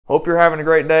Hope you're having a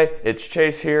great day. It's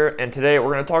Chase here, and today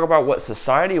we're going to talk about what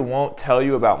society won't tell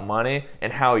you about money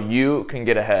and how you can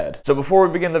get ahead. So before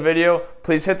we begin the video,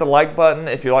 please hit the like button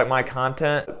if you like my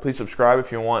content. Please subscribe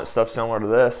if you want stuff similar to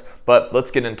this, but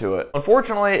let's get into it.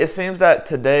 Unfortunately, it seems that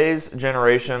today's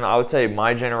generation, I would say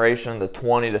my generation, the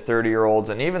 20 to 30-year-olds,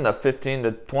 and even the 15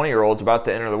 to 20-year-olds about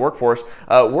to enter the workforce,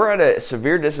 we're at a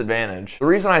severe disadvantage. The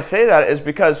reason I say that is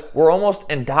because we're almost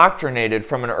indoctrinated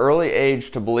from an early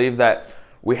age to believe that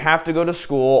we have to go to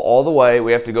school all the way,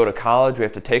 we have to go to college, we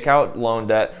have to take out loan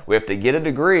debt, we have to get a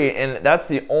degree, and that's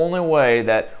the only way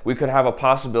that we could have a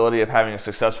possibility of having a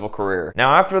successful career.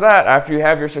 Now after that, after you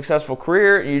have your successful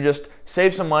career, you just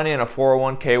save some money in a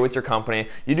 401k with your company.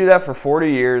 You do that for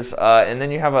 40 years, and then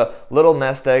you have a little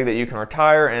nest egg that you can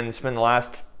retire and spend the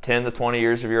last 10 to 20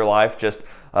 years of your life just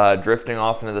drifting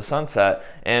off into the sunset.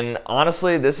 And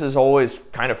honestly, this has always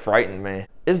kind of frightened me.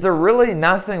 Is there really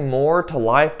nothing more to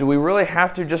life? Do we really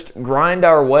have to just grind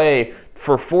our way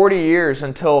for 40 years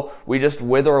until we just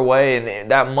wither away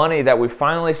and that money that we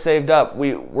finally saved up,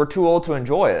 we're too old to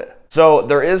enjoy it? So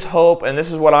there is hope, and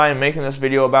this is what I am making this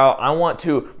video about. I want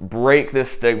to break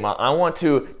this stigma. I want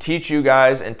to teach you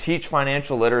guys and teach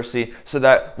financial literacy so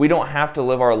that we don't have to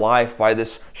live our life by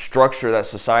this structure that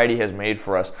society has made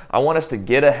for us. I want us to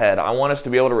get ahead. I want us to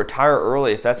be able to retire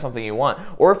early if that's something you want.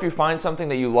 Or if you find something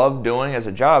that you love doing as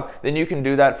a job, then you can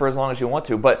do that for as long as you want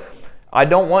to. But I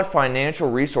don't want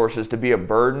financial resources to be a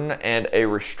burden and a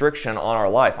restriction on our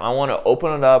life. I want to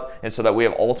open it up and so that we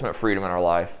have ultimate freedom in our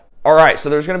life. All right, so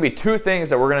there's going to be two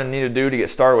things that we're going to need to do to get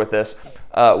started with this.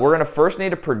 We're going to first need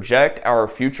to project our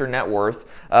future net worth.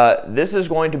 This is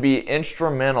going to be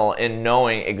instrumental in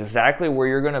knowing exactly where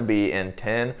you're going to be in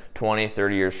 10, 20,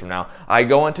 30 years from now. I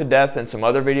go into depth in some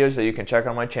other videos that you can check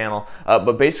on my channel,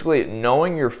 but basically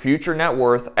knowing your future net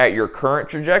worth at your current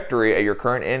trajectory, at your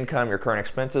current income, your current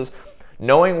expenses,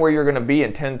 knowing where you're going to be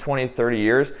in 10, 20, 30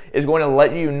 years is going to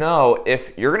let you know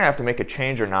if you're going to have to make a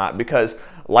change or not, because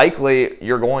likely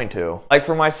you're going to. Like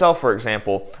for myself, for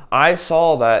example, I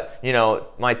saw that,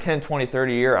 my 10, 20,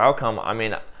 30 year outcome,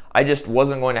 I just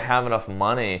wasn't going to have enough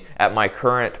money at my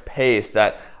current pace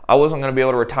that I wasn't going to be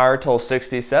able to retire till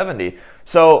 60, 70.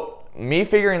 So me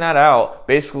figuring that out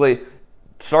basically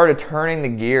started turning the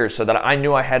gears so that I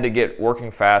knew I had to get working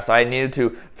fast. I needed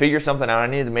to figure something out. I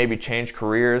needed to maybe change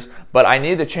careers, but I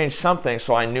needed to change something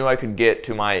so I knew I could get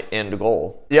to my end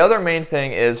goal. The other main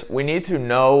thing is we need to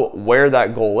know where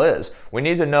that goal is. We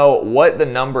need to know what the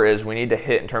number is we need to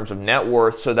hit in terms of net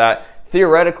worth so that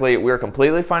theoretically, we're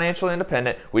completely financially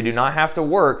independent. We do not have to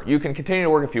work. You can continue to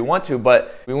work if you want to,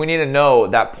 but we need to know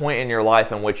that point in your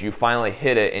life in which you finally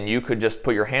hit it and you could just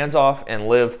put your hands off and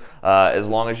live as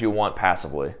long as you want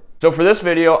passively. So for this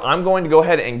video, I'm going to go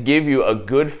ahead and give you a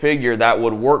good figure that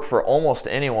would work for almost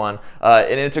anyone,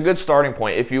 and it's a good starting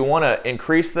point. If you want to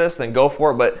increase this, then go for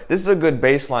it, but this is a good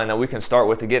baseline that we can start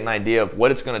with to get an idea of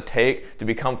what it's going to take to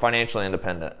become financially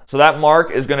independent. So that mark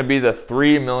is going to be the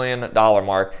 $3 million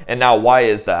mark, and now why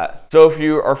is that? So if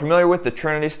you are familiar with the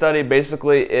Trinity study,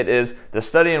 basically it is the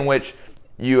study in which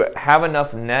you have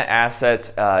enough net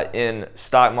assets in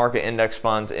stock market index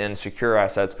funds, in secure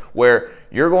assets, where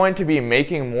you're going to be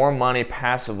making more money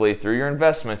passively through your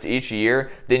investments each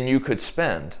year than you could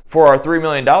spend. For our $3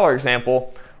 million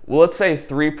example, well, let's say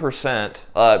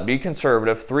 3%, be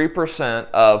conservative, 3%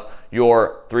 of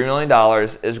your $3 million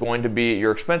is going to be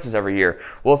your expenses every year.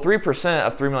 Well, 3%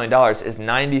 of $3 million is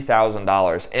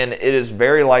 $90,000, and it is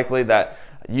very likely that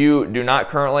you do not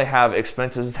currently have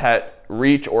expenses that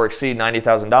reach or exceed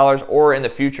 $90,000, or in the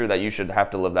future that you should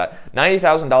have to live that.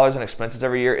 $90,000 in expenses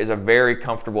every year is a very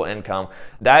comfortable income.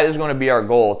 That is going to be our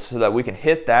goal so that we can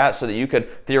hit that so that you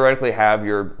could theoretically have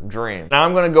your dream. Now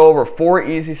I'm going to go over 4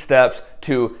 easy steps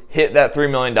to hit that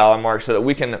 $3 million mark so that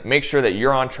we can make sure that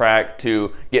you're on track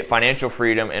to get financial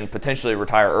freedom and potentially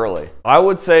retire early. I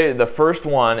would say the first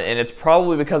one, and it's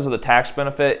probably because of the tax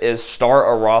benefit, is start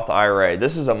a Roth IRA.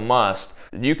 This is a must.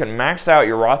 You can max out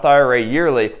your Roth IRA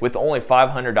yearly with only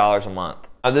 $500 a month.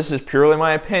 Now, this is purely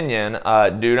my opinion.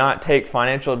 Do not take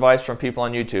financial advice from people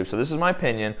on YouTube. So this is my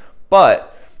opinion.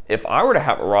 But if I were to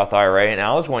have a Roth IRA and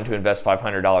I was going to invest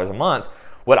 $500 a month,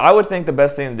 what I would think the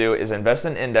best thing to do is invest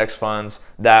in index funds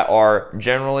that are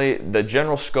generally the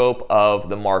general scope of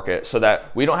the market so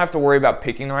that we don't have to worry about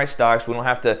picking the right stocks. We don't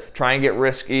have to try and get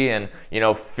risky and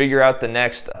figure out the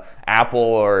next Apple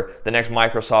or the next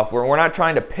Microsoft. We're not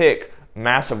trying to pick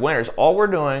massive winners. All we're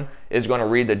doing is going to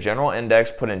read the general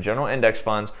index, put in general index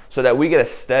funds so that we get a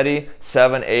steady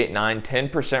 7, 8, 9,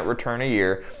 10% return a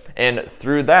year. And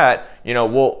through that,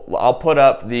 I'll put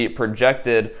up the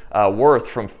projected worth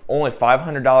from only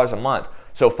 $500 a month.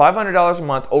 So $500 a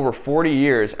month over 40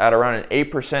 years at around an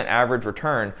 8% average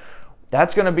return,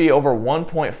 that's going to be over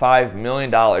 $1.5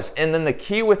 million. And then the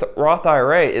key with Roth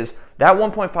IRA is that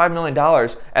 $1.5 million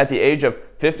at the age of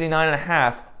 59 and a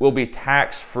half will be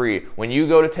tax-free. When you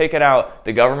go to take it out,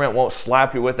 the government won't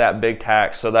slap you with that big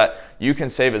tax, so that you can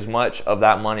save as much of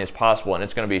that money as possible, and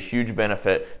it's going to be a huge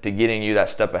benefit to getting you that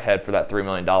step ahead for that $3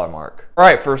 million mark. All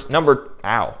right,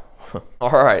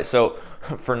 all right, so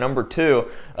for number two,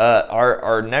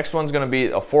 our next one's going to be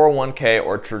a 401k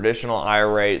or traditional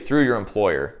IRA through your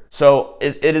employer. So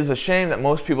it is a shame that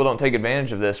most people don't take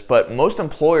advantage of this, but most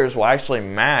employers will actually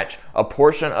match a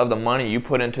portion of the money you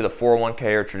put into the 401k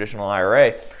or traditional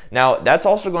IRA. Now, that's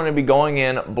also going to be going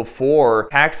in before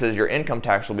taxes. Your income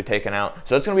tax will be taken out.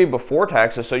 So it's going to be before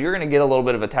taxes, so you're going to get a little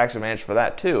bit of a tax advantage for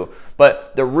that too.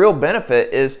 But the real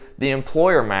benefit is the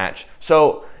employer match.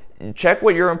 So check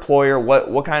with your employer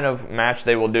what kind of match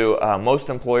they will do. Most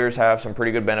employers have some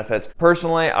pretty good benefits.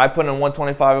 Personally, I put in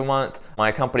 $125 a month.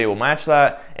 My company will match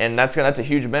that, and that's a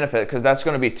huge benefit because that's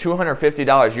going to be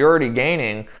 $250. You're already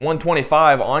gaining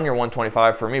 $125 on your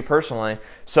 $125 for me personally.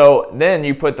 So then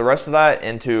you put the rest of that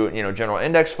into general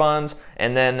index funds,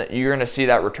 and then you're going to see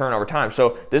that return over time.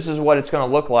 So this is what it's going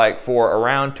to look like for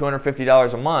around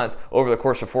 $250 a month over the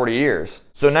course of 40 years.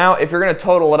 So now if you're going to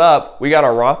total it up, we got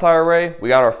our Roth IRA, we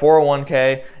got our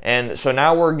 401k, and so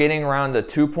now we're getting around the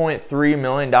 $2.3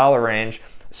 million range.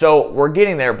 So we're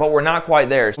getting there, but we're not quite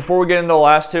there. Before we get into the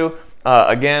last two,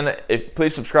 again,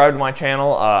 please subscribe to my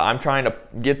channel. I'm trying to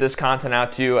get this content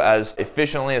out to you as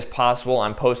efficiently as possible.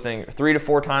 I'm posting 3 to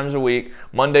 4 times a week,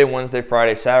 Monday, Wednesday,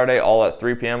 Friday, Saturday, all at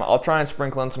 3 p.m. I'll try and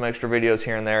sprinkle in some extra videos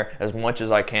here and there as much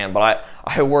as I can, but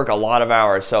I work a lot of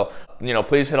hours. So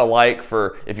please hit a like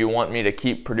if you want me to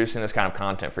keep producing this kind of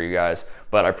content for you guys,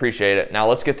 but I appreciate it. Now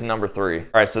let's get to number 3. All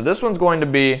right, so this one's going to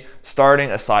be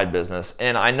starting a side business.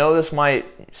 And I know this might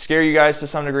scare you guys to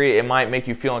some degree. It might make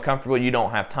you feel uncomfortable. You don't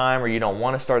have time or you don't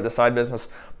want to start the side business,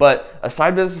 but a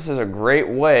side business is a great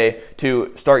way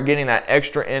to start getting that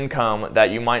extra income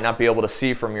that you might not be able to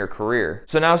see from your career.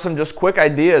 So now some just quick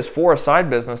ideas for a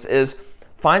side business is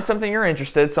find something you're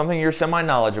interested, something you're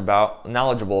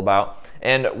knowledgeable about,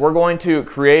 and we're going to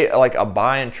create like a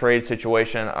buy and trade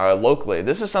situation locally.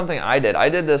 This is something I did. I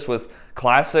did this with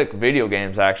classic video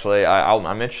games, actually.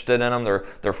 I'm interested in them.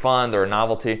 They're fun. They're a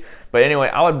novelty. But anyway,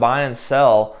 I would buy and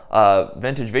sell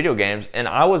vintage video games, and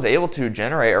I was able to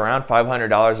generate around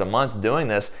 $500 a month doing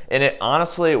this, and it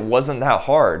honestly wasn't that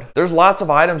hard. There's lots of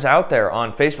items out there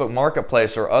on Facebook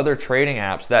Marketplace or other trading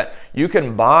apps that you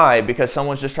can buy because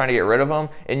someone's just trying to get rid of them,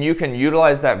 and you can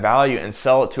utilize that value and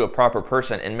sell it to a proper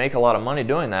person and make a lot of money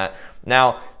doing that.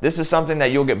 Now, this is something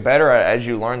that you'll get better at as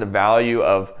you learn the value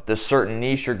of the certain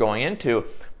niche you're going into,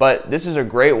 but this is a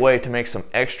great way to make some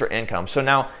extra income. So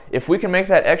now, if we can make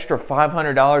that extra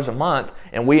 $500 a month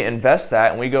and we invest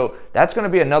that and we go, that's going to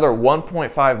be another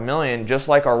 $1.5 million, just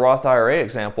like our Roth IRA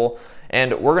example,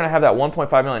 and we're going to have that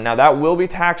 $1.5 million. Now, that will be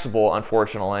taxable,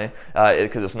 unfortunately,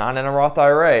 because it's not in a Roth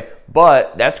IRA,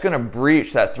 but that's going to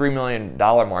breach that $3 million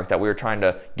mark that we were trying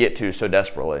to get to so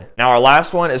desperately. Now, our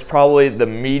last one is probably the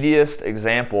meatiest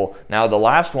example. Now, the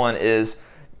last one is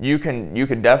you can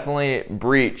definitely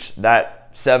breach that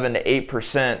 7 to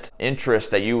 8%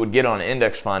 interest that you would get on an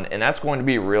index fund, and that's going to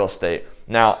be real estate.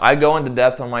 Now, I go into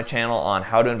depth on my channel on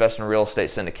how to invest in real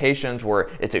estate syndications where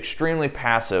it's extremely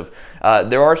passive.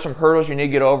 There are some hurdles you need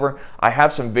to get over. I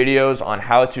have some videos on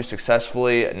how to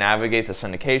successfully navigate the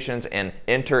syndications and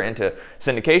enter into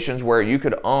syndications where you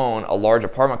could own a large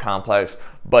apartment complex,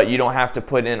 but you don't have to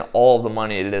put in all of the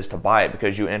money it is to buy it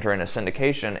because you enter in a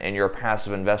syndication and you're a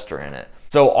passive investor in it.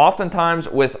 So oftentimes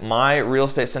with my real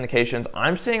estate syndications,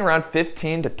 I'm seeing around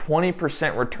 15 to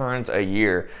 20% returns a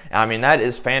year. I mean, that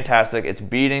is fantastic. It's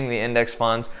beating the index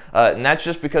funds, and that's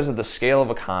just because of the scale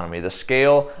of economy. The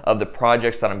scale of the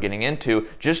projects that I'm getting into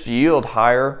just yield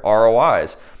higher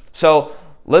ROIs. So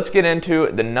let's get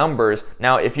into the numbers.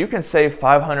 Now, if you can save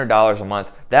 $500 a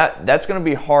month, that's going to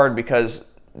be hard because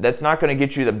that's not going to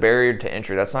get you the barrier to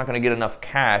entry. That's not going to get enough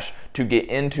cash to get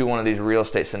into one of these real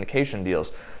estate syndication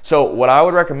deals. So what I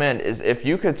would recommend is if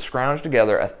you could scrounge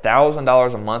together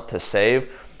 $1,000 a month to save,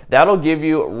 that'll give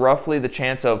you roughly the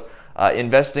chance of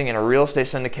investing in a real estate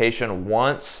syndication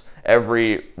once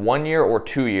every 1 year or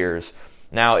 2 years.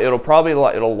 Now,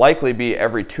 it'll likely be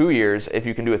every 2 years if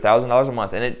you can do $1,000 a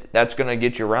month, and that's going to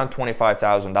get you around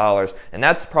 $25,000, and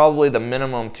that's probably the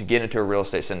minimum to get into a real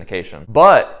estate syndication.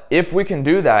 But if we can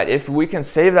do that, if we can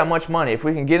save that much money, if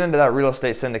we can get into that real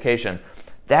estate syndication,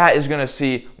 that is going to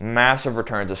see massive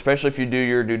returns, especially if you do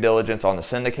your due diligence on the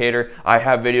syndicator. I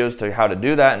have videos to how to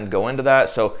do that and go into that,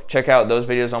 so check out those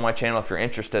videos on my channel if you're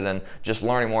interested in just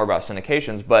learning more about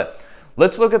syndications. But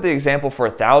let's look at the example for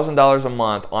 $1,000 a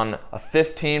month on a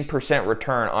 15%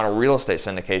 return on a real estate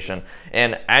syndication.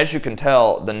 And as you can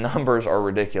tell, the numbers are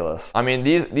ridiculous. I mean,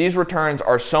 these returns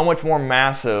are so much more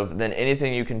massive than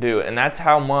anything you can do. And that's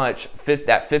how much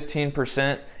that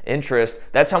 15% interest,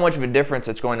 that's how much of a difference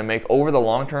it's going to make over the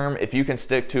long term if you can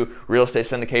stick to real estate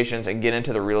syndications and get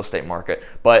into the real estate market.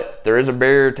 But there is a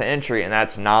barrier to entry, and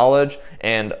that's knowledge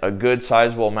and a good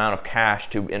sizable amount of cash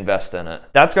to invest in it.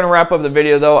 That's going to wrap up the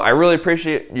video though. I really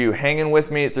appreciate you hanging with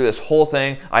me through this whole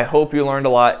thing. I hope you learned a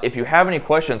lot. If you have any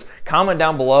questions, comment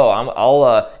down below.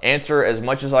 I'll answer as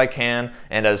much as I can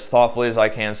and as thoughtfully as I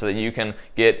can so that you can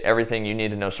get everything you need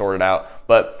to know sorted out.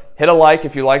 But hit a like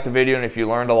if you liked the video and if you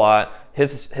learned a lot.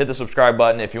 Hit the subscribe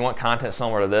button if you want content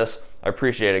similar to this. I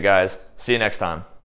appreciate it, guys. See you next time.